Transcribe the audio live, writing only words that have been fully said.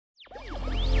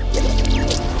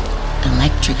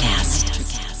Electrocast.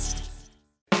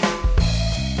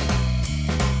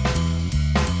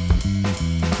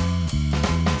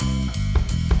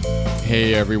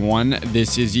 Hey everyone,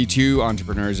 this is E2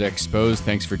 Entrepreneurs Exposed.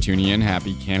 Thanks for tuning in.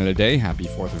 Happy Canada Day, happy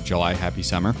 4th of July, happy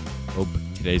summer. Hope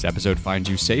today's episode finds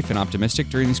you safe and optimistic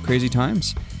during these crazy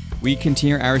times. We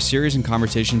continue our series and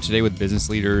conversation today with business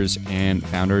leaders and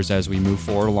founders as we move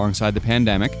forward alongside the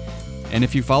pandemic. And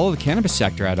if you follow the cannabis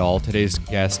sector at all, today's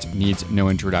guest needs no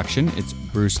introduction. It's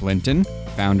Bruce Linton,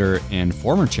 founder and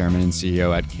former chairman and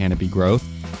CEO at Canopy Growth.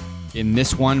 In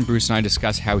this one, Bruce and I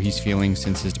discuss how he's feeling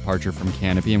since his departure from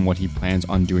Canopy and what he plans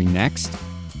on doing next,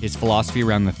 his philosophy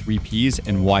around the 3 Ps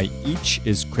and why each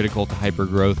is critical to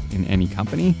hypergrowth in any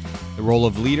company, the role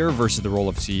of leader versus the role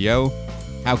of CEO,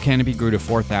 how Canopy grew to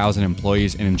 4,000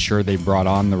 employees and ensured they brought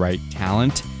on the right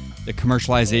talent, the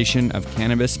commercialization of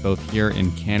cannabis both here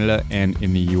in Canada and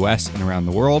in the US and around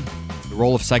the world, the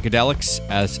role of psychedelics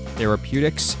as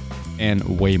therapeutics,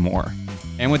 and way more.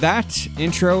 And with that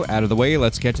intro out of the way,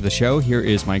 let's get to the show. Here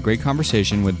is my great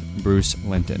conversation with Bruce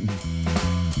Linton.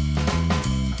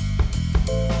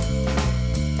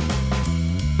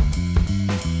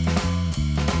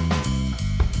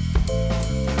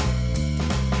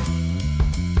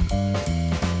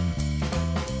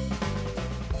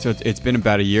 So it's been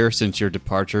about a year since your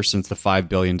departure, since the $5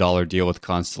 billion deal with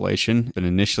Constellation. But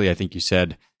initially, I think you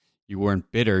said you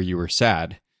weren't bitter, you were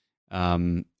sad. How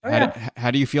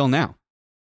do you feel now?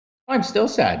 I'm still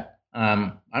sad.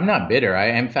 I'm not bitter.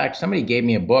 In fact, somebody gave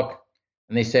me a book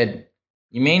and they said,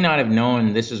 you may not have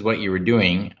known this is what you were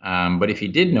doing, but if you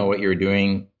did know what you were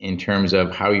doing in terms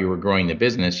of how you were growing the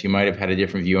business, you might have had a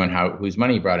different view on whose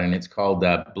money you brought in. It's called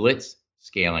Blitz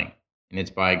Scaling, and it's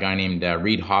by a guy named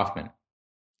Reid Hoffman.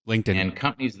 LinkedIn. And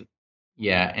companies,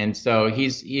 yeah. And so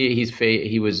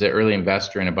he was an early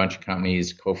investor in a bunch of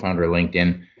companies, co-founder of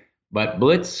LinkedIn. But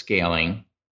Blitz Scaling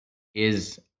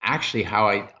is actually how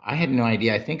I had no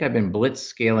idea. I think I've been blitz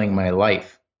scaling my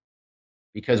life,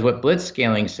 because what blitz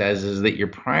scaling says is that your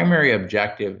primary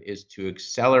objective is to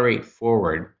accelerate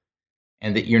forward,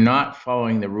 and that you're not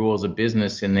following the rules of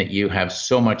business in that you have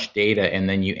so much data and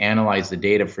then you analyze the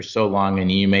data for so long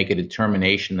and you make a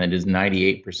determination that is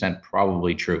 98%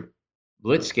 probably true.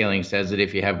 Blitz scaling says that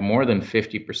if you have more than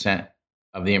 50%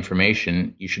 of the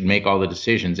information, you should make all the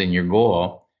decisions, and your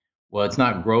goal, well, it's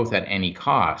not growth at any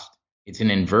cost. It's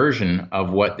an inversion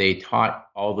of what they taught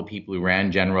all the people who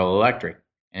ran General Electric.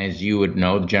 And as you would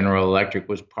know, General Electric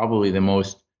was probably the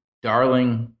most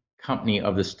darling company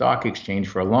of the stock exchange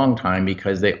for a long time,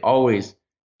 because they always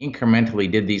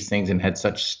incrementally did these things and had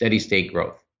such steady state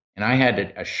growth. And I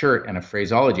had a shirt and a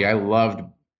phraseology. I loved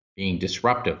being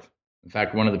disruptive. In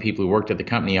fact, one of the people who worked at the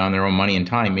company on their own money and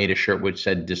time made a shirt which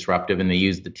said disruptive, and they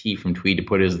used the T from Tweed to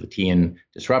put it as the T in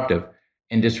disruptive.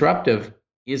 And disruptive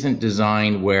isn't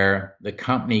designed where the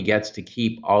company gets to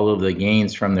keep all of the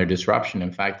gains from their disruption.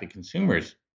 In fact, the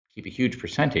consumers keep a huge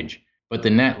percentage, but the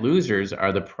net losers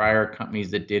are the prior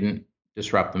companies that didn't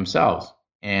disrupt themselves.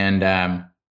 And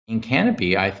in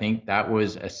Canopy, I think that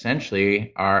was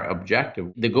essentially our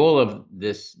objective. The goal of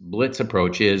this blitz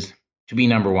approach is to be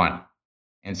number one.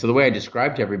 And so the way I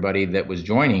described to everybody that was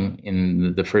joining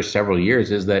in the first several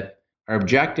years is that our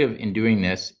objective in doing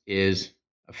this is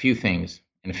a few things.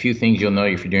 And a few things you'll know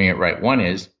if you're doing it right. One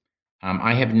is,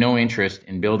 I have no interest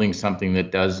in building something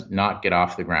that does not get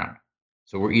off the ground.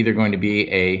 So we're either going to be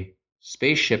a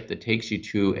spaceship that takes you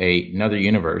to another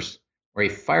universe, or a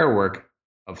firework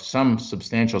of some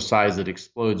substantial size that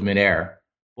explodes midair,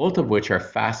 both of which are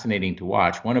fascinating to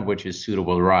watch, one of which is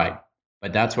suitable to ride.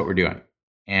 But that's what we're doing.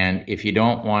 And if you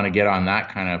don't want to get on that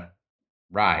kind of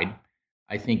ride,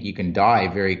 I think you can die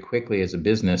very quickly as a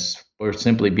business for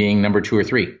simply being number 2 or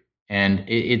 3. And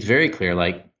it's very clear,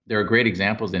 like there are great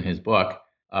examples in his book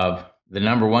of the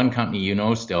number 1 company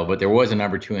still, but there was a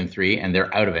number 2 and 3, and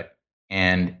they're out of it.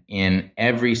 And in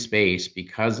every space,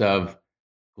 because of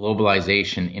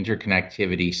globalization,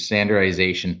 interconnectivity,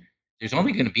 standardization, there's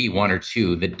only going to be 1 or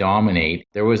 2 that dominate.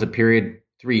 There was a period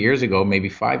 3 years ago, maybe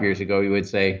 5 years ago, you would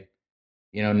say,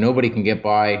 nobody can get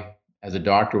by as a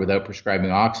doctor without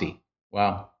prescribing Oxy.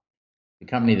 Well, the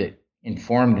company that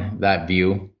informed that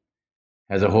view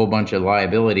has a whole bunch of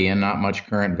liability and not much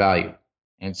current value.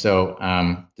 And so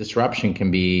disruption can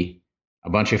be a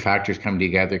bunch of factors come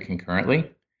together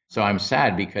concurrently. So I'm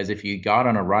sad, because if you got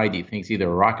on a ride you think it's either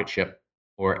a rocket ship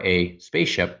or a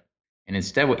spaceship, and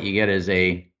instead what you get is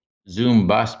a Zoom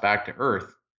bus back to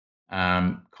Earth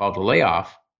called a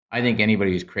layoff, I think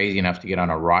anybody who's crazy enough to get on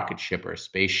a rocket ship or a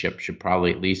spaceship should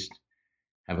probably at least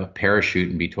have a parachute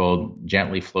and be told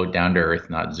gently float down to Earth,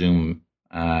 not Zoom,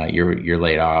 you're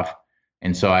laid off.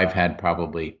 And so I've had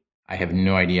probably I have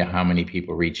no idea how many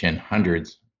people reach in,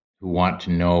 hundreds, who want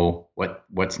to know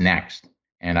what's next.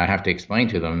 And I have to explain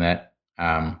to them that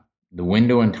the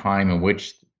window in time in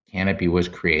which Canopy was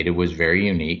created was very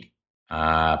unique,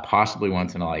 possibly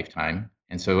once in a lifetime.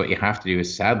 And so what you have to do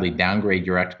is sadly downgrade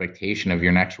your expectation of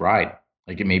your next ride.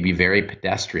 Like it may be very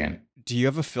pedestrian. Do you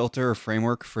have a filter or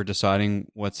framework for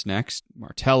deciding what's next?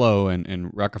 Martello and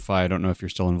Ruckify, I don't know if you're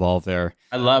still involved there.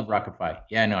 I love Ruckify.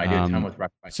 Yeah, no, I do a ton with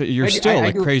Ruckify. So you're still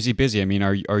like crazy busy. I mean,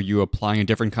 are you applying a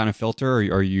different kind of filter?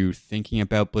 Or are you thinking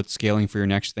about blitz scaling for your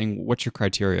next thing? What's your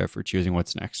criteria for choosing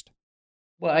what's next?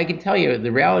 Well, I can tell you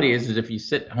the reality is if you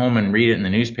sit home and read it in the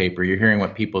newspaper, you're hearing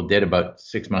what people did about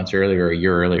 6 months earlier or a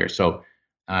year earlier. So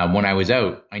when I was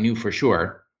out, I knew for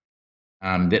sure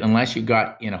that unless you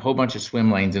got in a whole bunch of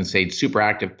swim lanes and stayed super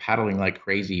active, paddling like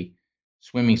crazy,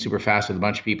 swimming super fast with a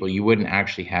bunch of people, you wouldn't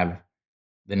actually have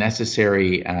the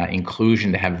necessary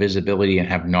inclusion to have visibility and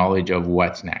have knowledge of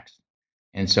what's next.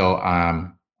 And so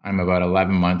I'm about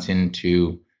 11 months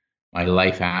into my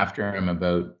life after. I'm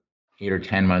about 8 or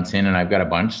 10 months in, and I've got a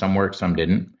bunch. Some worked, some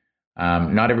didn't.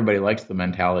 Not everybody likes the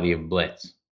mentality of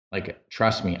blitz. Like,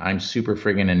 trust me, I'm super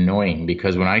friggin' annoying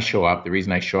because when I show up, the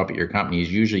reason I show up at your company is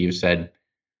usually you've said,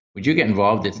 would you get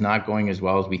involved? It's not going as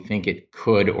well as we think it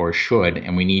could or should,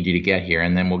 and we need you to get here.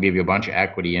 And then we'll give you a bunch of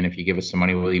equity. And if you give us some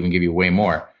money, we'll even give you way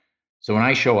more. So when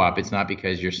I show up, it's not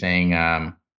because you're saying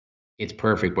it's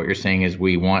perfect. What you're saying is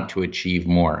we want to achieve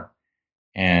more.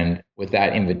 And with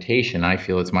that invitation, I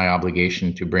feel it's my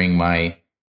obligation to bring my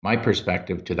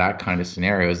perspective to that kind of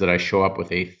scenario is that I show up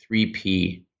with a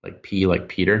 3P, like P like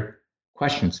Peter,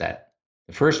 question set.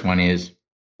 The first one is,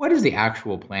 what is the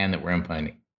actual plan that we're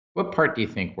implementing? What part do you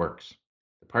think works?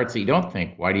 The parts that you don't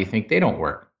think, why do you think they don't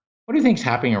work? What do you think is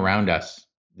happening around us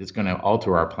that's going to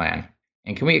alter our plan?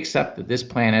 And can we accept that this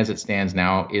plan as it stands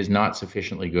now is not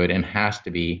sufficiently good and has to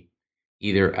be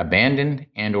either abandoned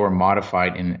and or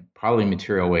modified in probably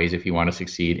material ways if you want to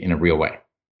succeed in a real way?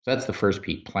 So that's the first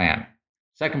P, plan.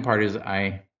 Second part is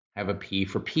I have a P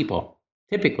for people.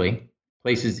 Typically,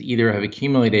 places either have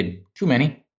accumulated too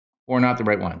many or not the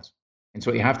right ones. And so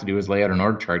what you have to do is lay out an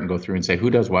org chart and go through and say who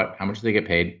does what, how much do they get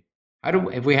paid?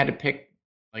 If we had to pick,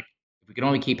 like, if we could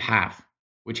only keep half,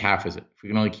 which half is it? If we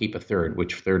can only keep a third,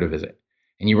 which third of is it?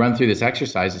 And you run through this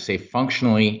exercise to say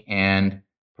functionally and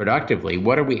productively,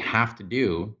 what do we have to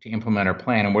do to implement our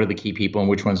plan, and what are the key people and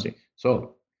which ones do?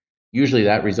 So usually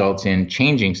that results in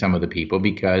changing some of the people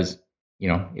because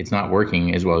it's not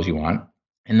working as well as you want.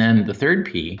 And then the third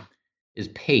P is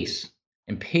pace.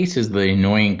 And pace is the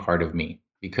annoying part of me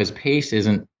because pace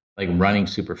isn't like running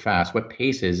super fast. What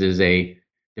pace is a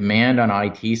demand on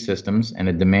IT systems and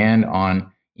a demand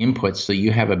on inputs so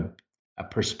you have a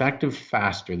perspective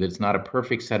faster that's not a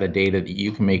perfect set of data that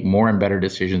you can make more and better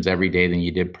decisions every day than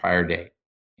you did prior day.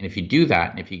 And if you do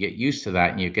that, and if you get used to that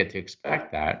and you get to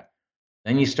expect that,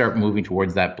 then you start moving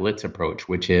towards that blitz approach,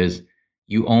 which is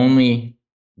you only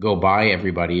go by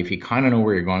everybody if you kind of know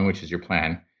where you're going, which is your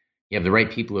plan. You have the right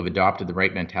people who have adopted the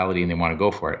right mentality and they want to go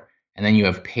for it. And then you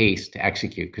have pace to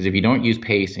execute. Because if you don't use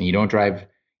pace and you don't drive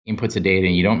inputs of data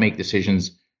and you don't make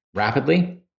decisions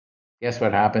rapidly, guess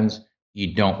what happens?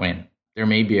 You don't win. There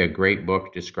may be a great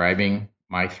book describing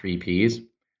my 3Ps.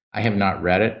 I have not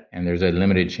read it, and there's a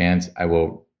limited chance I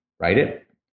will write it.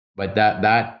 But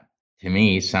that to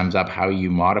me sums up how you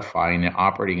modify an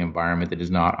operating environment that is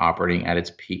not operating at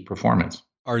its peak performance.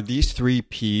 Are these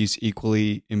 3Ps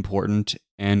equally important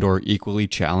and or equally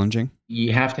challenging?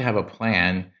 You have to have a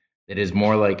plan that is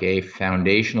more like a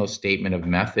foundational statement of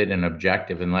method and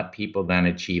objective and let people then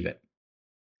achieve it.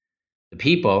 The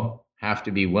people have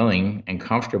to be willing and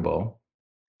comfortable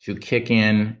to kick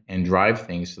in and drive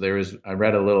things. So I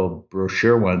read a little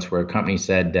brochure once where a company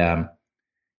said,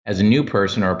 as a new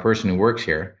person or a person who works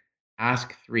here,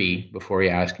 ask 3 before you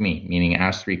ask me, meaning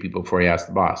ask 3 people before you ask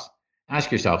the boss.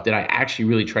 Ask yourself, did I actually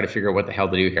really try to figure out what the hell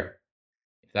to do here?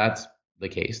 If that's the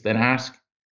case, then ask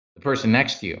the person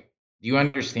next to you, do you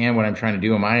understand what I'm trying to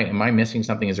do? Am I missing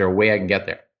something? Is there a way I can get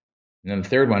there? And then the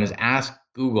third one is ask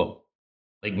Google.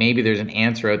 Like maybe there's an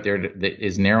answer out there that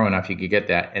is narrow enough you could get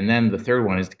that. And then the third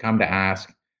one is to come to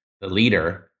ask the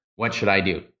leader, what should I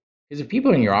do? Because if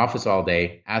people in your office all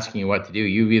day asking you what to do,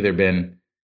 you've either been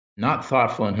not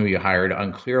thoughtful in who you hired,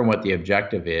 unclear on what the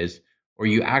objective is, or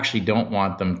you actually don't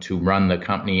want them to run the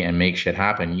company and make shit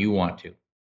happen. You want to.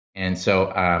 And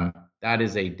so that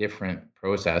is a different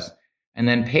process. And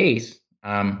then pace.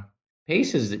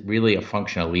 Pace is really a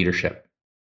function of leadership.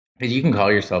 Because you can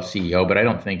call yourself CEO, but I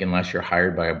don't think unless you're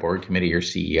hired by a board committee, you're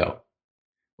CEO.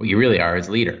 What you really are is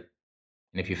leader.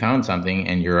 And if you found something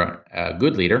and you're a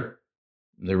good leader,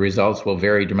 the results will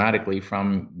vary dramatically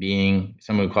from being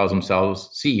someone who calls themselves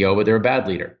CEO, but they're a bad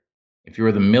leader. If you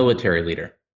were the military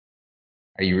leader,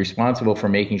 are you responsible for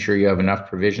making sure you have enough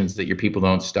provisions that your people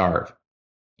don't starve?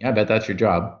 Yeah, I bet that's your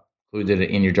job, included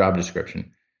in your job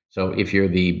description. So if you're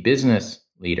the business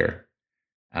leader,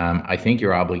 I think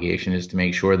your obligation is to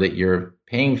make sure that you're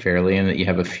paying fairly and that you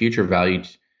have a future value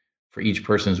for each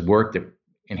person's work that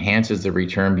enhances the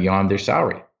return beyond their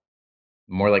salary,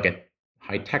 more like a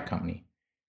high tech company.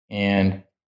 And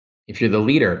if you're the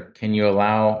leader, can you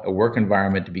allow a work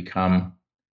environment to become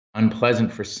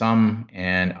unpleasant for some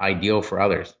and ideal for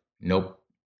others? Nope.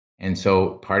 And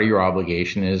so part of your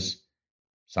obligation is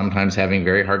sometimes having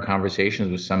very hard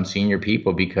conversations with some senior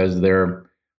people because their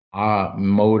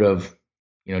mode of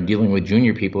dealing with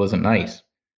junior people isn't nice.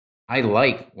 I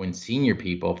like when senior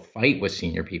people fight with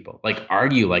senior people, like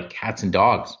argue like cats and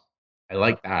dogs. I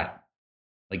like that.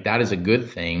 Like that is a good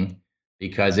thing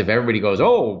because if everybody goes,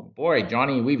 "Oh boy,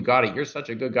 Johnny, we've got it. You're such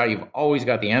a good guy. You've always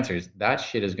got the answers." That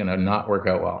shit is going to not work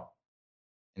out well.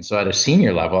 And so at a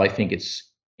senior level, I think it's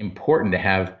important to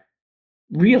have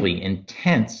really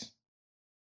intense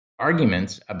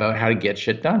arguments about how to get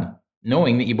shit done,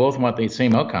 knowing that you both want the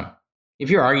same outcome. If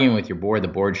you're arguing with your board, the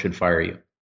board should fire you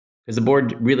because the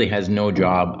board really has no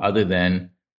job other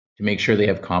than to make sure they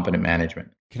have competent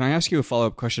management. Can I ask you a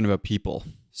follow-up question about people?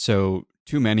 So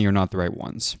too many are not the right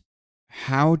ones.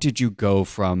 How did you go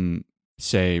from,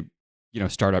 say,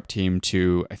 startup team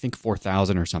to, I think,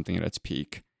 4,000 or something at its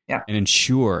peak? Yeah. And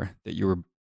ensure that you were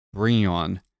bringing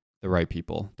on the right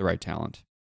people, the right talent?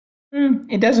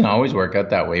 It doesn't always work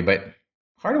out that way, but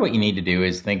part of what you need to do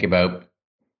is think about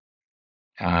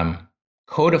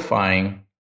codifying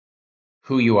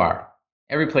who you are.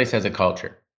 Every place has a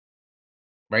culture,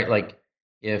 right? Like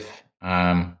if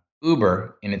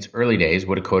Uber in its early days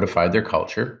would have codified their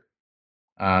culture,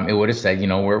 it would have said,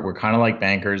 we're kind of like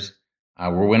bankers.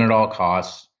 We're win at all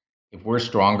costs. If we're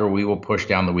stronger, we will push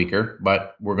down the weaker,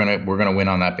 but we're gonna win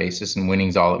on that basis, and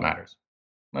winning's all that matters.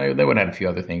 Well, they would have had a few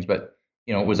other things, but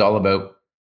it was all about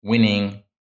winning,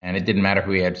 and it didn't matter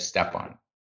who you had to step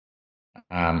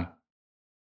on.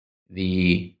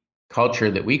 The culture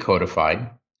that we codified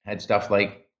had stuff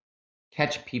like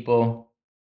catch people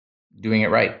doing it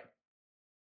right.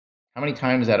 How many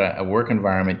times at a work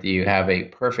environment do you have a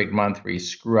perfect month where you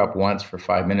screw up once for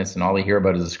 5 minutes and all you hear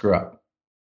about is a screw up?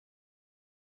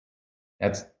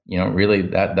 That's, really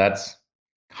that's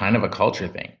kind of a culture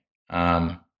thing,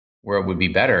 where it would be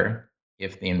better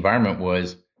if the environment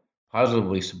was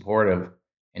positively supportive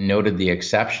and noted the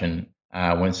exception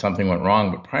when something went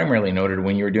wrong, but primarily noted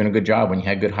when you were doing a good job, when you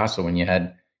had good hustle, when you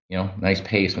had, nice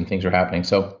pace, when things were happening.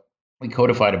 So we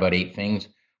codified about 8 things.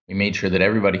 We made sure that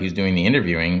everybody who's doing the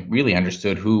interviewing really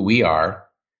understood who we are,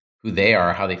 who they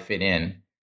are, how they fit in,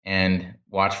 and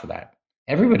watch for that.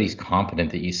 Everybody's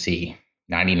competent that you see,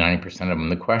 99% of them.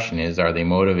 The question is, are they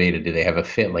motivated? Do they have a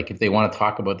fit? Like if they want to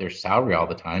talk about their salary all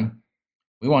the time,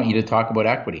 we want you to talk about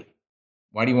equity.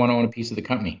 Why do you want to own a piece of the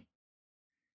company?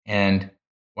 And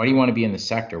why do you want to be in the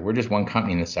sector? We're just one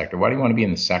company in the sector. Why do you want to be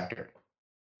in the sector?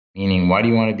 Meaning, why do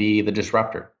you want to be the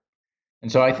disruptor?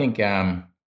 And so I think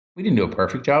we didn't do a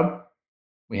perfect job.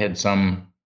 We had some,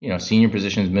 senior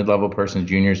positions, mid-level persons,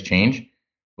 juniors change,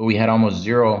 but we had almost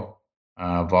zero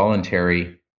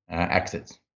voluntary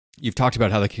exits. You've talked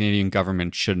about how the Canadian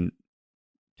government shouldn't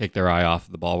take their eye off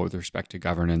the ball with respect to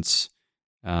governance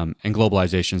and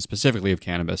globalization, specifically of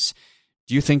cannabis.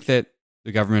 Do you think that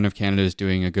the government of Canada is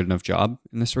doing a good enough job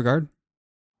in this regard?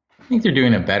 I think they're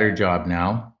doing a better job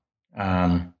now.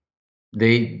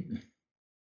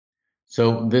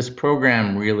 So this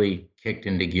program really kicked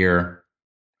into gear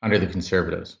under the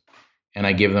Conservatives, and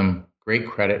I give them great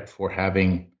credit for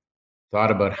having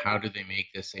thought about how do they make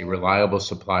this a reliable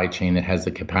supply chain that has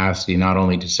the capacity not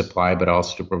only to supply but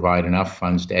also to provide enough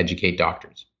funds to educate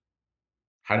doctors.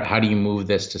 How do you move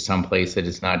this to some place that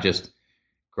it's not just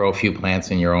grow a few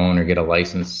plants in your own or get a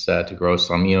license to grow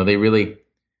some?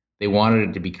 They wanted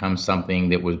it to become something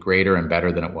that was greater and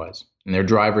better than it was. And their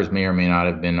drivers may or may not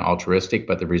have been altruistic,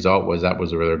 but the result was that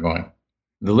was where they're going.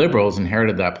 The Liberals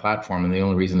inherited that platform, and the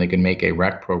only reason they could make a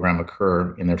rec program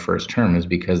occur in their first term is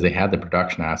because they had the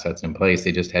production assets in place.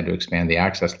 They just had to expand the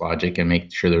access logic and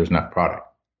make sure there was enough product.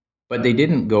 But they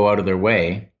didn't go out of their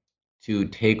way to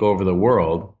take over the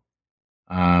world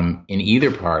in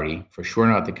either party, for sure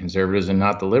not the Conservatives and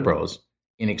not the Liberals,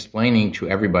 in explaining to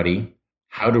everybody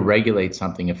how to regulate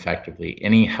something effectively.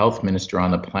 Any health minister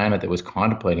on the planet that was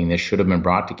contemplating this should have been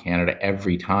brought to Canada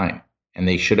every time. And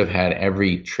they should have had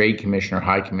every trade commissioner,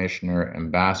 high commissioner,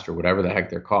 ambassador, whatever the heck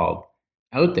they're called,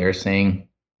 out there saying,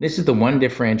 this is the one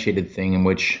differentiated thing in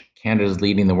which Canada is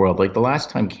leading the world. Like the last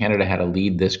time Canada had a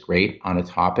lead this great on a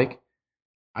topic,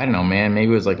 I don't know, man,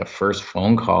 maybe it was like a first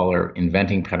phone call or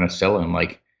inventing penicillin.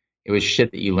 Like it was shit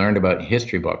that you learned about in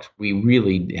history books. We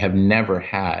really have never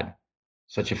had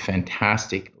such a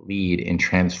fantastic lead in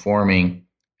transforming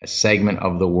a segment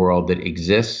of the world that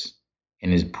exists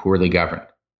and is poorly governed,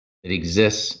 that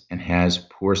exists and has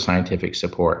poor scientific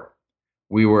support.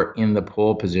 We were in the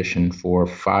pole position for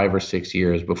 5 or 6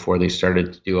 years before they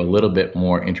started to do a little bit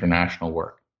more international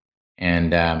work.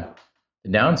 And the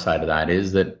downside of that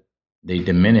is that they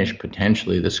diminish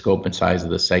potentially the scope and size of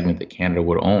the segment that Canada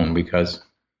would own because,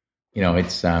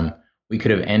 it's we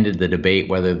could have ended the debate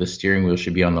whether the steering wheel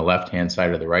should be on the left-hand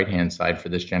side or the right-hand side for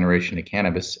this generation of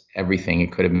cannabis. Everything,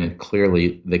 it could have been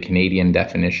clearly the Canadian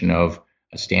definition of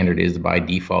a standard is by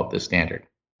default the standard.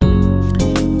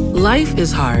 Life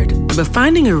is hard, but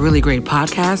finding a really great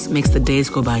podcast makes the days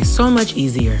go by so much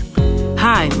easier.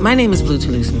 Hi, my name is Blue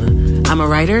Telusma. I'm a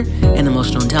writer, an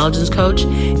emotional intelligence coach,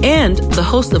 and the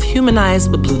host of Humanize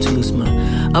with Blue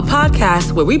Telusma, a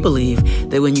podcast where we believe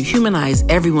that when you humanize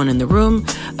everyone in the room,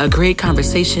 a great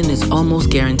conversation is almost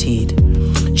guaranteed.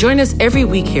 Join us every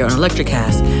week here on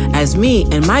Electricast as me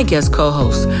and my guest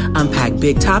co-hosts unpack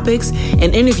big topics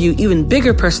and interview even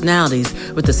bigger personalities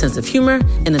with a sense of humor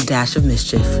and a dash of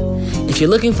mischief. If you're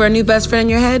looking for a new best friend in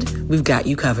your head, we've got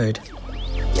you covered.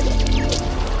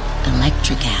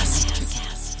 Electricast.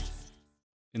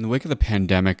 In the wake of the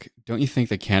pandemic, don't you think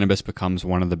that cannabis becomes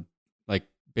one of the,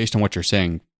 based on what you're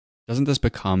saying, doesn't this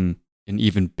become an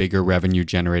even bigger revenue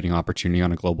generating opportunity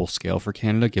on a global scale for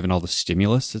Canada, given all the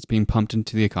stimulus that's being pumped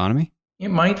into the economy? It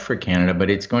might for Canada, but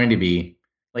it's going to be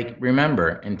remember,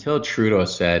 until Trudeau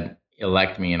said,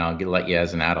 elect me and I'll let you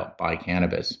as an adult buy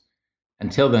cannabis.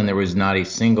 Until then, there was not a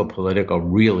single political,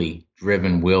 really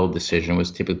driven will decision. It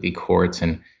was typically courts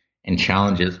and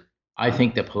challenges. I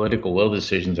think the political will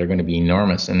decisions are going to be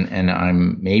enormous, and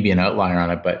I'm maybe an outlier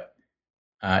on it, but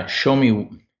show me,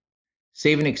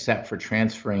 save and except for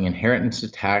transferring inheritance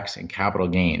tax and capital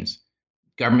gains,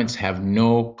 governments have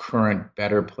no current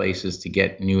better places to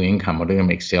get new income. What are they going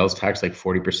to make sales tax like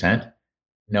 40%?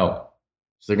 No.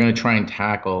 So they're going to try and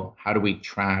tackle how do we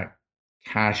track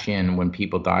cash in when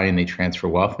people die and they transfer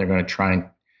wealth. They're going to try and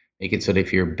make it so that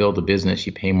if you build a business,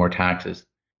 you pay more taxes.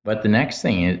 But the next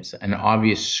thing is an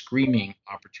obvious screaming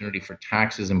opportunity for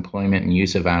taxes, employment, and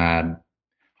use of I'll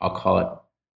call it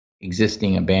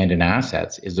existing abandoned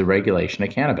assets, is the regulation of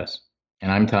cannabis.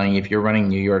 And I'm telling you, if you're running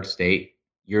New York State,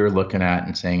 you're looking at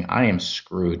and saying, I am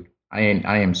screwed. I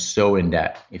am so in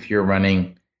debt. If you're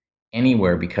running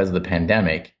anywhere because of the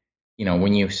pandemic,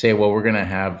 when you say, well, we're going to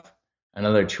have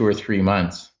another 2 or 3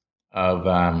 months of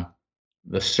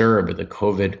the CERB, the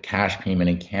COVID cash payment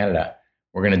in Canada,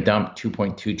 we're going to dump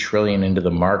 2.2 trillion into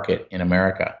the market in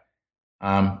America.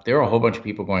 There are a whole bunch of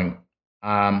people going,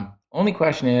 only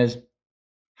question is,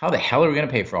 how the hell are we going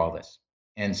to pay for all this?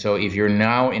 And so if you're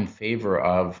now in favor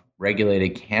of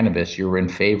regulated cannabis, you're in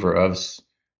favor of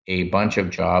a bunch of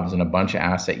jobs and a bunch of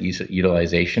asset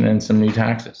utilization and some new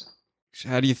taxes.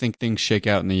 How do you think things shake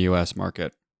out in the U.S.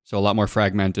 market? So a lot more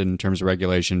fragmented in terms of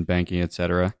regulation, banking,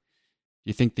 etc. Do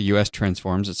you think the U.S.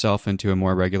 transforms itself into a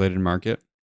more regulated market?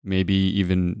 Maybe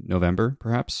even November,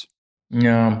 perhaps?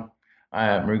 No.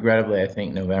 Regrettably, I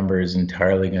think November is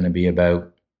entirely going to be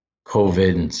about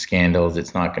COVID and scandals.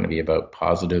 It's not going to be about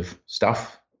positive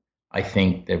stuff. I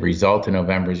think the result in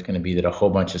November is going to be that a whole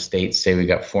bunch of states say we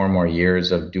got 4 more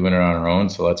years of doing it on our own,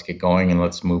 so let's get going and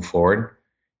let's move forward.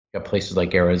 You got places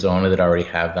like Arizona that already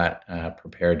have that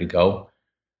prepared to go.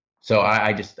 So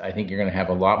I think you're going to have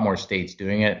a lot more states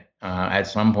doing it. At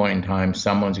some point in time,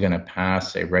 someone's going to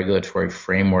pass a regulatory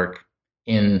framework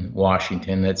in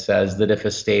Washington that says that if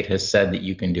a state has said that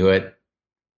you can do it,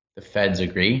 the feds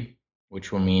agree,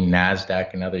 which will mean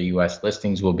NASDAQ and other U.S.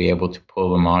 listings will be able to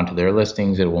pull them onto their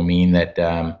listings. It will mean that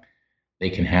they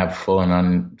can have full and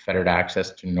unfettered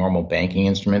access to normal banking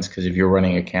instruments. Because if you're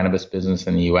running a cannabis business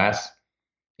in the U.S.,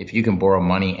 if you can borrow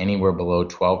money anywhere below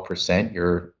 12%,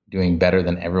 you're doing better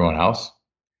than everyone else.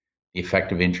 The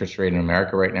effective interest rate in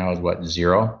America right now is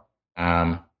 0.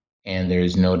 And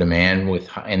there's no demand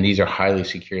and these are highly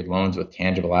secured loans with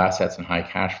tangible assets and high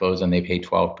cash flows, and they pay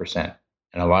 12%.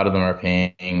 And a lot of them are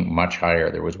paying much higher.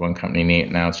 There was one company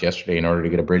announced yesterday, in order to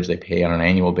get a bridge, they pay on an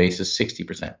annual basis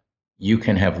 60%. You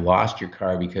can have lost your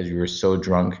car because you were so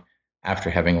drunk after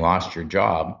having lost your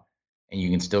job, and you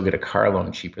can still get a car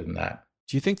loan cheaper than that.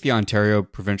 Do you think the Ontario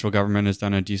provincial government has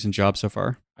done a decent job so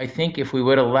far? I think if we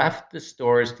would have left the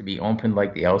stores to be opened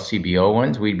like the LCBO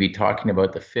ones, we'd be talking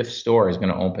about the 5th store is going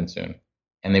to open soon.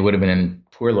 And they would have been in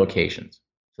poor locations.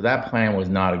 So that plan was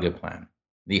not a good plan.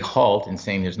 the halt and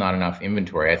saying there's not enough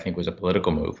inventory, I think was a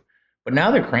political move. But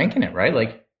now they're cranking it, right?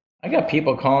 Like I got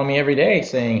people calling me every day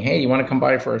saying, "Hey, you want to come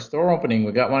by for a store opening?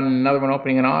 We got another one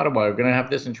opening in Ottawa. We're gonna have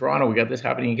this in Toronto. We got this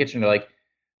happening in Kitchener." Like,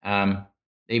 um,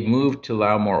 they've moved to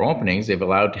allow more openings. They've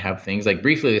allowed to have things like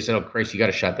briefly they said, "Oh, Christ, you got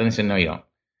to shut." Then they said, "No, you don't."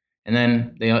 And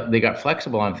then they got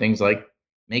flexible on things like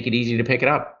make it easy to pick it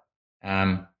up.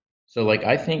 So like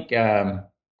I think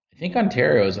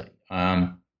Ontario's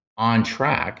on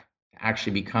track to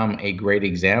actually become a great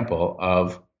example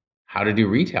of how to do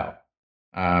retail.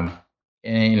 Um,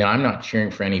 and I'm not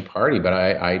cheering for any party, but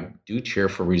I do cheer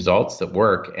for results that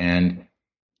work. And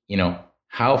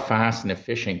how fast and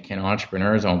efficient can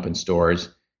entrepreneurs open stores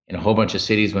in a whole bunch of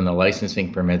cities when the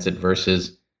licensing permits it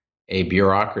versus a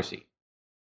bureaucracy?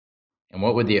 And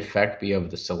what would the effect be of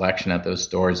the selection at those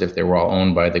stores if they were all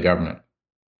owned by the government?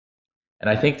 And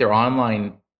I think their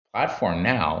online platform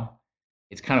now,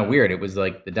 it's kind of weird. It was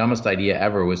like the dumbest idea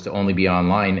ever was to only be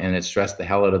online, and it stressed the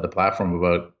hell out of the platform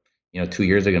about 2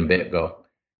 years ago and a bit ago.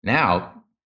 Now,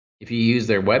 if you use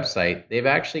their website, they've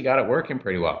actually got it working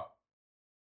pretty well.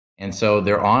 And so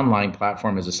their online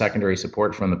platform as a secondary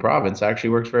support from the province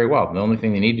actually works very well. The only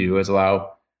thing they need to do is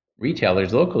allow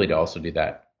retailers locally to also do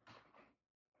that.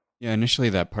 Yeah, initially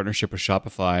that partnership with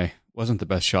Shopify wasn't the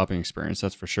best shopping experience,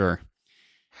 that's for sure.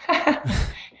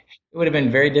 It would have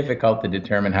been very difficult to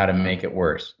determine how to make it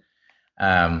worse.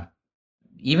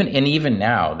 Even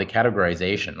now, the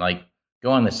categorization, like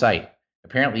go on the site.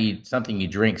 Apparently, something you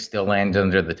drink still lands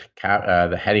under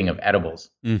the heading of edibles.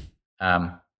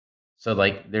 So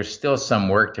like, there's still some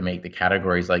work to make the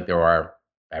categories like there are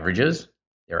beverages,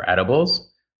 there are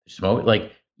edibles, smoke.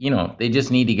 Like they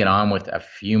just need to get on with a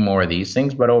few more of these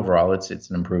things. But overall, it's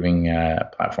an improving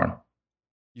platform.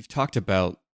 You've talked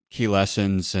about key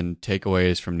lessons and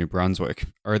takeaways from New Brunswick.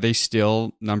 Are they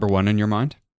still number one in your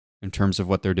mind in terms of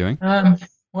what they're doing?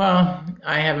 Well,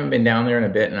 I haven't been down there in a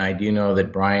bit, and I do know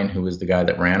that Brian, who was the guy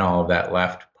that ran all of that,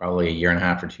 left probably a year and a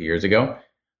half or 2 years ago.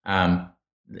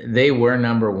 They were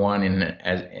number one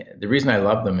as the reason I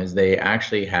love them is they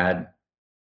actually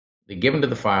they given to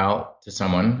the file to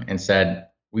someone and said,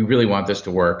 "We really want this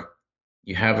to work.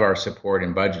 You have our support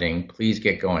in budgeting. Please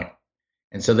get going."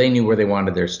 And so they knew where they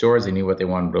wanted their stores. They knew what they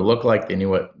wanted to look like. They knew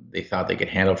what they thought they could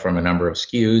handle from a number of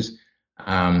SKUs.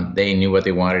 They knew what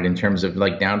they wanted in terms of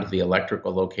like down to the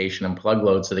electrical location and plug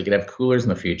load so they could have coolers in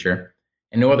the future.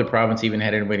 And no other province even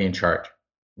had anybody in charge.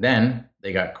 Then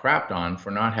they got crapped on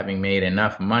for not having made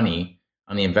enough money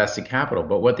on the invested capital.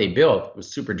 But what they built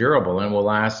was super durable and will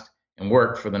last and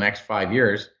work for the next 5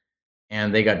 years.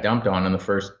 And they got dumped on in the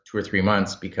first 2 or 3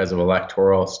 months because of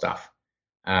electoral stuff.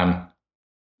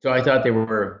 So I thought they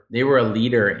were a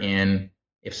leader in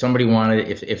if somebody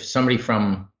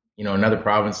from another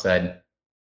province said,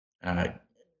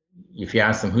 if you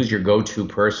ask them who's your go-to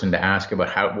person to ask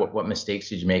about what mistakes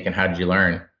did you make and how did you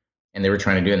learn, and they were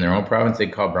trying to do it in their own province,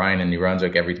 they'd call Brian in New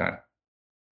Brunswick every time.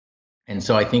 And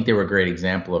so I think they were a great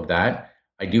example of that.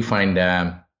 I do find,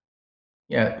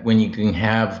 when you can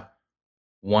have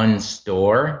one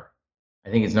store. I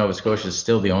think it's Nova Scotia is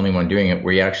still the only one doing it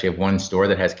where you actually have one store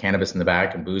that has cannabis in the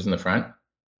back and booze in the front. It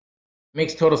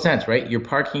makes total sense, right? You're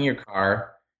parking your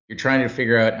car. You're trying to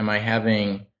figure out, am I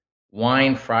having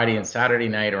wine Friday and Saturday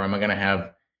night, or am I going to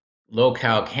have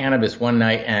low-cal cannabis one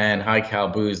night and high-cal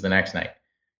booze the next night?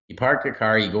 You park your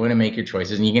car, you go in and make your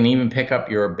choices, and you can even pick up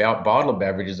your bottle of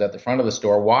beverages at the front of the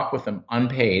store, walk with them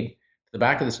unpaid to the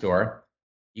back of the store.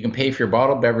 You can pay for your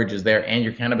bottled beverages there and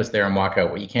your cannabis there and walk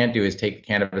out. What you can't do is take the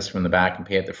cannabis from the back and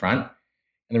pay at the front.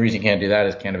 And the reason you can't do that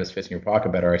is cannabis fits in your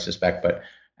pocket better, I suspect. But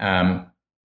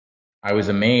I was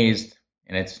amazed,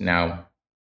 and it's now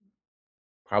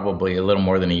probably a little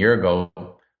more than a year ago,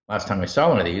 last time I saw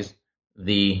one of these,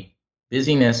 the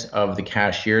busyness of the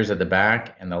cashiers at the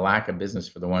back and the lack of business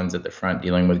for the ones at the front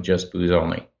dealing with just booze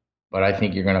only. But I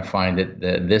think you're going to find that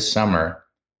this summer,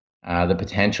 the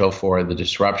potential for the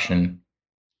disruption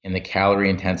in the calorie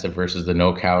intensive versus the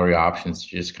no calorie options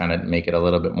to just kind of make it a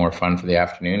little bit more fun for the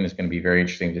afternoon is going to be very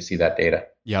interesting to see that data.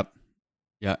 Yep.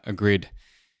 Yeah, agreed.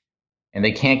 And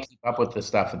they can't keep up with the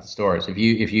stuff at the stores. If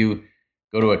you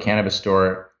go to a cannabis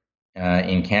store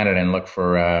in Canada and look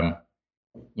for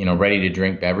ready to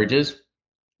drink beverages,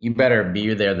 you better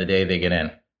be there the day they get in.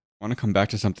 I want to come back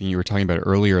to something you were talking about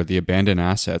earlier, the abandoned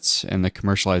assets and the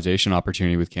commercialization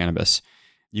opportunity with cannabis.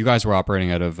 You guys were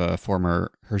operating out of a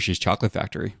former Hershey's chocolate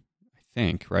factory, I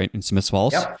think, right, in Smiths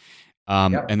Falls. Yep.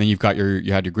 Yep. And then you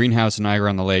had your greenhouse in Niagara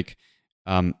on the Lake.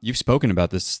 You've spoken about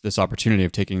this opportunity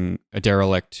of taking a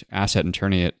derelict asset and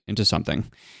turning it into something.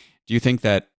 Do you think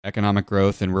that economic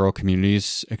growth in rural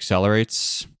communities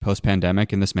accelerates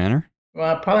post-pandemic in this manner?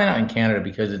 Well, probably not in Canada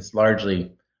because it's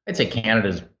largely, I'd say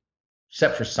Canada's,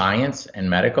 except for science and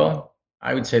medical,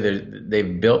 I would say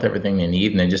they've built everything they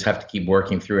need and they just have to keep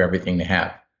working through everything they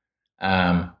have.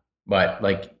 But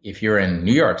like if you're in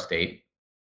New York State,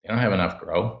 they don't have enough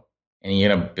grow, and you're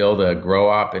gonna build a grow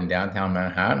op in downtown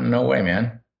Manhattan? No way,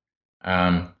 man.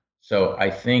 So I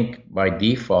think by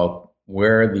default,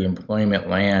 where the employment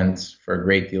lands for a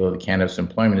great deal of the cannabis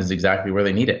employment is exactly where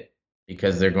they need it,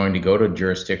 because they're going to go to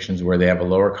jurisdictions where they have a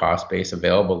lower cost base,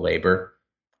 available labor,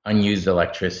 unused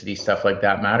electricity, stuff like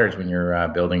that matters when you're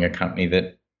building a company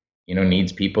that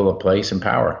needs people, a place, and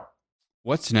power.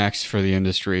 What's next for the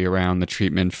industry around the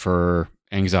treatment for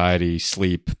anxiety,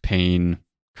 sleep, pain,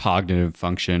 cognitive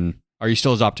function? Are you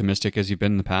still as optimistic as you've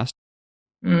been in the past?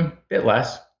 Bit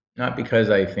less, not because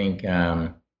I think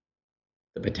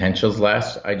the potential's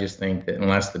less. I just think that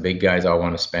unless the big guys all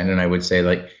want to spend, and I would say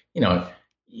like,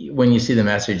 when you see the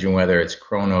message and whether it's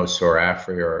Kronos or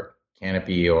Afri or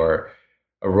Canopy or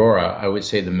Aurora, I would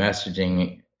say the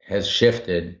messaging has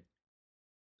shifted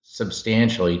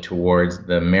substantially towards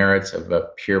the merits of a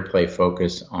pure play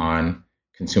focus on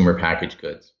consumer packaged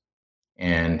goods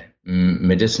and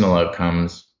medicinal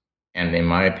outcomes. And in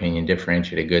my opinion,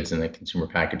 differentiated goods in the consumer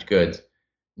packaged goods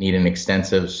need an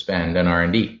extensive spend on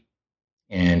R&D.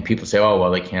 And people say, oh,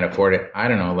 well, they can't afford it. I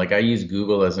don't know. Like I use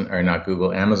Google not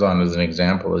Google, Amazon as an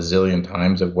example a zillion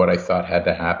times of what I thought had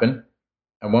to happen.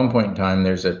 At one point in time,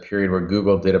 there's a period where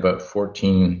Google did about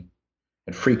 14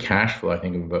 had free cash flow, I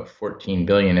think of about 14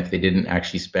 billion if they didn't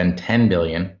actually spend 10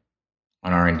 billion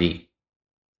on R&D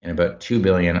and about 2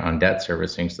 billion on debt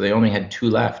servicing. So they only had two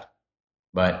left,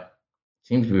 but it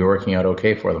seems to be working out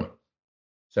okay for them.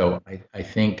 So I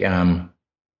think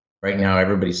right now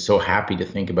everybody's so happy to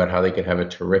think about how they could have a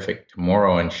terrific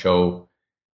tomorrow and show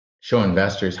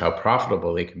investors how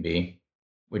profitable they can be,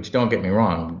 which, don't get me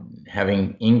wrong,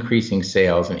 having increasing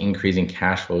sales and increasing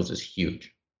cash flows is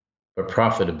huge. But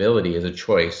profitability is a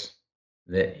choice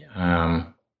that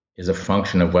is a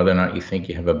function of whether or not you think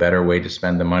you have a better way to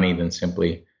spend the money than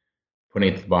simply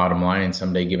putting it to the bottom line and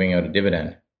someday giving out a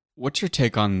dividend. What's your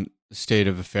take on the state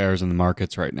of affairs in the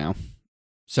markets right now?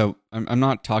 So I'm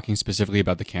not talking specifically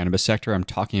about the cannabis sector. I'm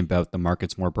talking about the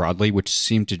markets more broadly, which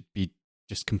seem to be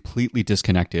just completely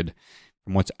disconnected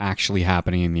from what's actually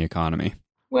happening in the economy.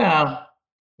 Well,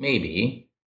 maybe,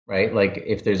 right? Like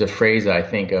if there's a phrase I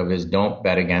think of is don't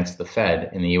bet against the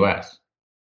Fed in the US.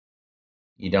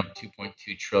 You dump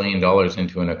 $2.2 trillion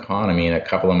into an economy in a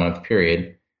couple of month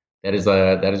period. That is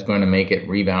going to make it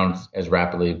rebound as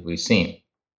rapidly as we've seen.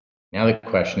 Now the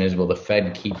question is, will the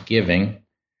Fed keep giving?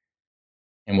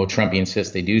 And will Trump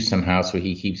insist they do somehow so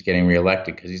he keeps getting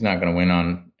reelected? Because he's not going to win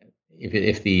on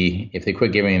if they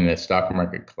quit giving and the stock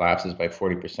market collapses by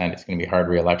 40%, it's going to be a hard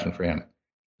reelection for him.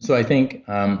 So I think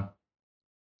the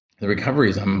recovery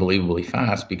is unbelievably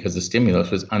fast because the stimulus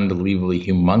was unbelievably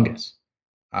humongous.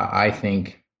 I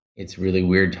think it's a really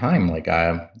weird time. Like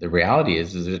the reality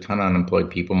is there's a ton of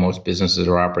unemployed people. Most businesses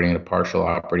are operating at a partial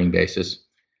operating basis.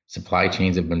 Supply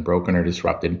chains have been broken or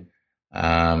disrupted.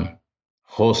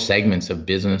 Whole segments of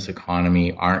business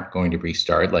economy aren't going to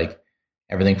restart, like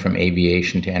everything from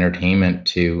aviation to entertainment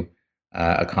to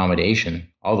accommodation.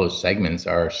 All those segments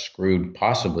are screwed.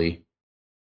 Possibly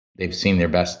they've seen their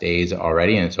best days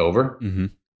already and it's over. Mm-hmm.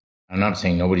 I'm not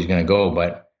saying nobody's going to go,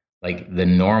 but like the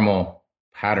normal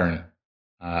pattern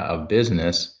of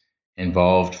business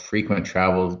involved frequent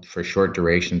travel for short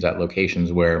durations at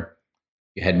locations where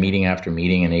you had meeting after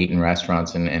meeting and ate in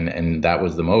restaurants and that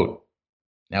was the mode.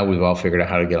 Now we've all figured out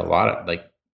how to get a lot of, like,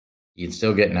 you'd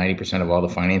still get 90% of all the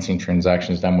financing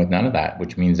transactions done with none of that,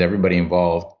 which means everybody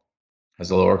involved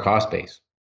has a lower cost base.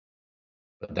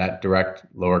 But that direct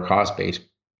lower cost base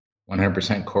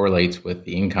 100% correlates with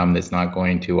the income that's not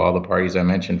going to all the parties I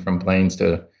mentioned, from planes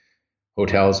to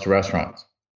hotels to restaurants,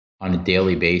 on a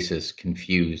daily basis,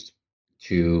 confused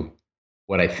to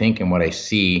what I think and what I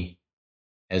see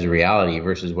as reality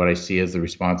versus what I see as the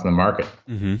response in the market.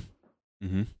 Mm-hmm.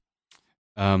 Mm-hmm.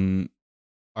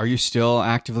 Are you still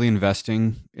actively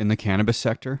investing in the cannabis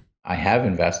sector? I have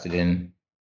invested in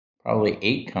probably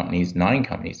 9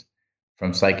 companies,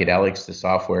 from psychedelics to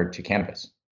software to cannabis.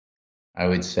 I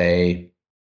would say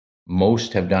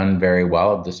most have done very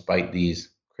well despite these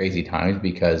crazy times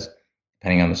because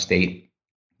depending on the state,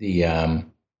 the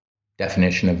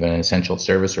definition of an essential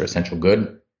service or essential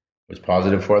good was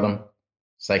positive for them.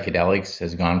 Psychedelics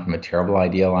has gone from a terrible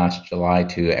idea last July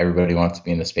to everybody wants to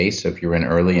be in the space. So if you're in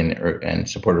early and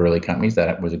supported early companies,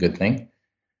 that was a good thing.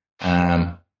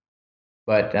 But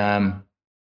now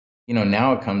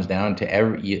it comes down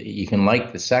to you can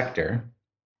like the sector,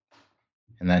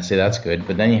 and I'd say that's good.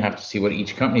 But then you have to see what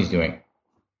each company's doing.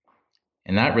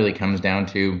 And that really comes down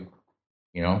to,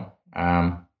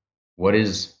 what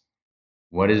is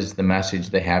the message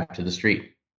they have to the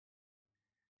street?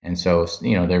 And so,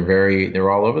 they're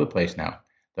all over the place now.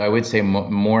 But I would say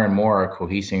more and more are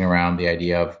cohesing around the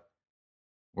idea of,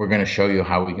 we're going to show you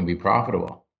how we can be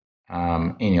profitable.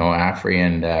 AFRI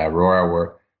and Aurora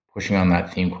were pushing on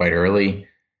that theme quite early.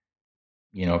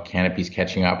 Canopy's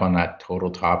catching up on that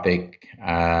total topic,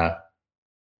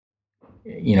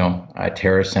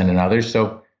 TerraSend and others.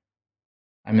 So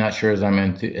I'm not sure as I'm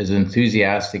as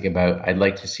enthusiastic about, I'd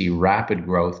like to see rapid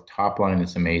growth, top line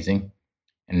that's amazing,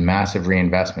 and massive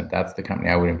reinvestment. That's the company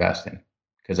I would invest in.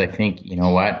 Because I think,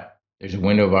 there's a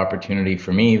window of opportunity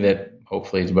for me that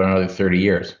hopefully is about another 30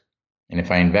 years. And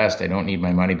if I invest, I don't need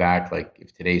my money back. Like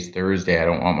if today's Thursday, I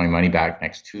don't want my money back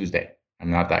next Tuesday.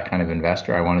 I'm not that kind of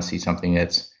investor. I want to see something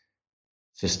that's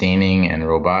sustaining and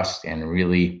robust and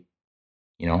really,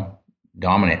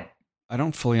 dominant. I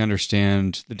don't fully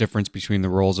understand the difference between the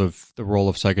role of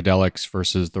psychedelics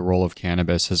versus the role of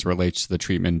cannabis as it relates to the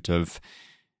treatment of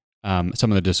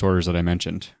some of the disorders that I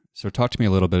mentioned. So talk to me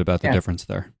a little bit about the difference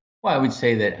there. Well, I would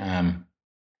say that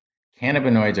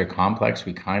cannabinoids are complex.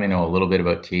 We kind of know a little bit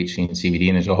about THC and CBD,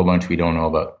 and there's a whole bunch we don't know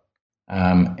about.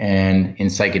 And in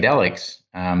psychedelics,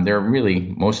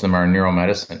 most of them are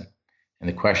neuromedicine. And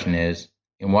the question is,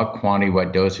 in what quantity,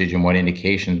 what dosage, and what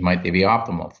indications might they be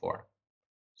optimal for?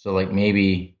 So like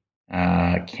maybe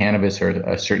cannabis or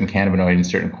a certain cannabinoid in a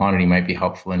certain quantity might be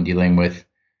helpful in dealing with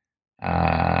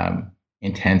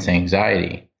intense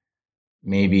anxiety.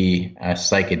 Maybe a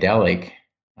psychedelic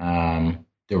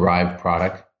derived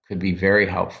product could be very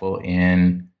helpful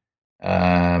in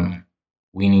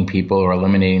weaning people or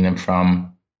eliminating them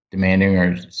from demanding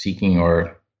or seeking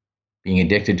or being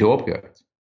addicted to opioids.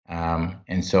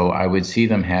 And so I would see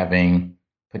them having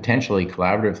potentially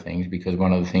collaborative things, because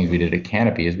one of the things we did at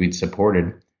Canopy is we'd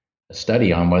supported a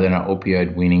study on whether or not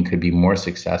opioid weaning could be more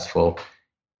successful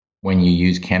when you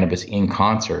use cannabis in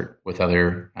concert with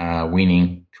other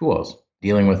weaning tools.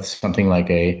 Dealing with something like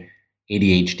a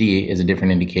ADHD is a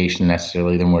different indication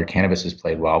necessarily than where cannabis has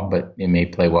played well, but it may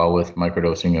play well with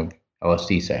microdosing of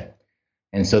LSD, say.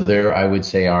 And so there, I would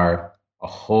say, are a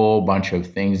whole bunch of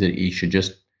things that you should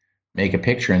just make a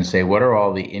picture and say, what are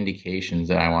all the indications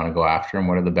that I want to go after, and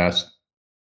what are the best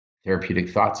therapeutic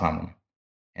thoughts on them?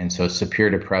 And so severe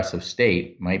depressive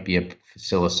state might be a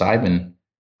psilocybin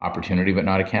opportunity, but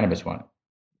not a cannabis one.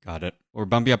 Got it. We're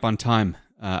bumping up on time.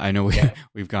 I know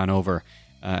we've gone over.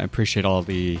 I appreciate all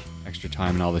the extra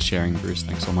time and all the sharing, Bruce.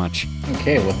 Thanks so much.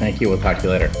 Okay, well, thank you. We'll talk to you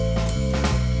later.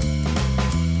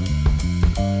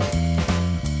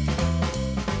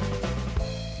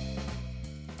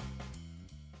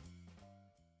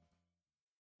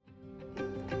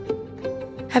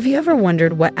 Have you ever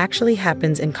wondered what actually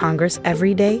happens in Congress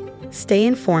every day? Stay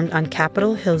informed on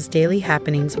Capitol Hill's daily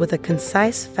happenings with a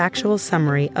concise, factual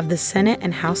summary of the Senate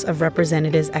and House of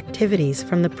Representatives' activities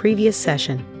from the previous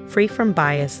session, free from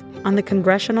bias, on the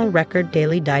Congressional Record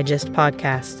Daily Digest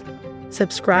podcast.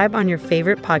 Subscribe on your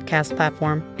favorite podcast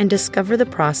platform and discover the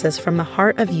process from the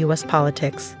heart of U.S.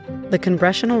 politics. The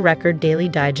Congressional Record Daily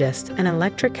Digest, an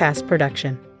Electricast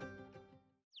production.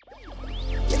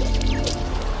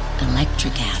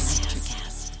 Electricast.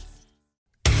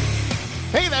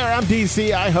 Hey there, I'm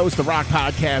DC. I host the rock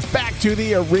podcast, Back to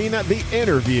the Arena, The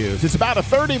Interviews. It's about a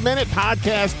 30-minute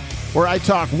podcast where I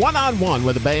talk one-on-one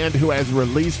with a band who has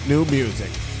released new music.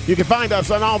 You can find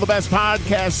us on all the best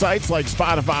podcast sites like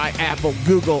Spotify, Apple,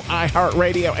 Google,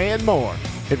 iHeartRadio, and more.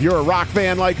 If you're a rock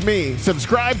fan like me,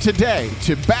 subscribe today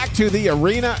to Back to the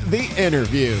Arena, The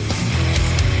Interviews.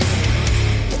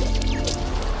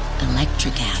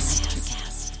 Electricast.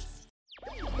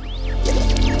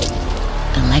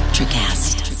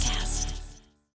 Electricast.